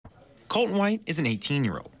Colten White is an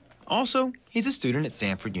 18-year-old. Also, he's a student at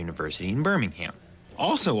Sanford University in Birmingham.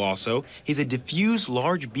 Also, he's a diffuse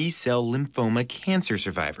large B-cell lymphoma cancer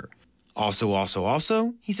survivor.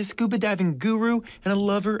 Also, he's a scuba diving guru and a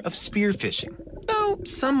lover of spearfishing, though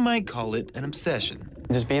some might call it an obsession.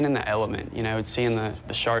 Just being in the element, you know, seeing the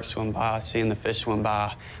sharks swim by, seeing the fish swim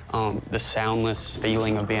by, the soundless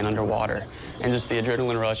feeling of being underwater, and just the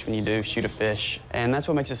adrenaline rush when you do shoot a fish. And that's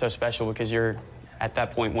what makes it so special, because you're at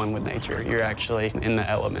that point one with nature. You're actually in the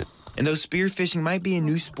element. And though spearfishing might be a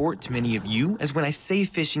new sport to many of you, as when I say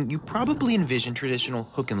fishing, you probably envision traditional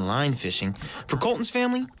hook and line fishing, for Colten's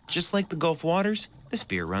family, just like the Gulf waters, the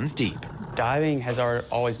spear runs deep. Diving has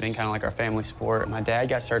always been kind of like our family sport. My dad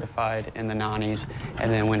got certified in the 90s, and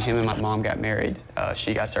then when him and my mom got married,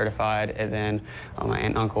 she got certified, and then my aunt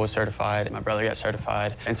and uncle was certified, my brother got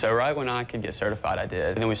certified. And so right when I could get certified, I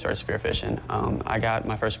did. And then we started spearfishing. I got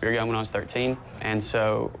my first spear gun when I was 13, and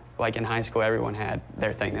so like in high school, everyone had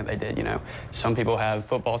their thing that they did, you know. Some people have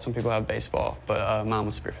football, some people have baseball, but mine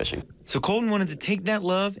was spearfishing. So Colten wanted to take that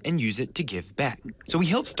love and use it to give back. So he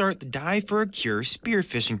helped start the Dive for a Cure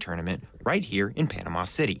spearfishing tournament right here in Panama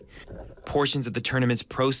City. Portions of the tournament's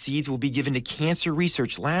proceeds will be given to cancer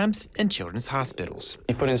research labs and children's hospitals.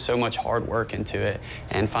 You put in so much hard work into it,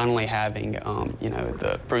 and finally having, you know,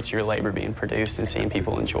 the fruits of your labor being produced and seeing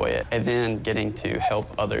people enjoy it, and then getting to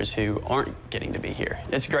help others who aren't getting to be here.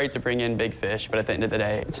 It's great to bring in big fish, but at the end of the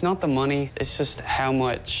day, it's not the money, it's just how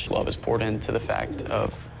much love is poured into the fact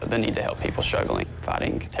of the need to help people struggling,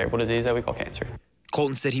 fighting a terrible disease that we call cancer.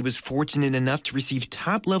 Colten said he was fortunate enough to receive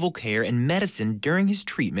top-level care and medicine during his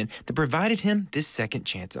treatment that provided him this second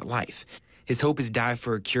chance at life. His hope is Dive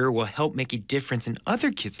for a Cure will help make a difference in other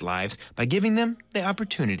kids' lives by giving them the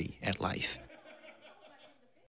opportunity at life.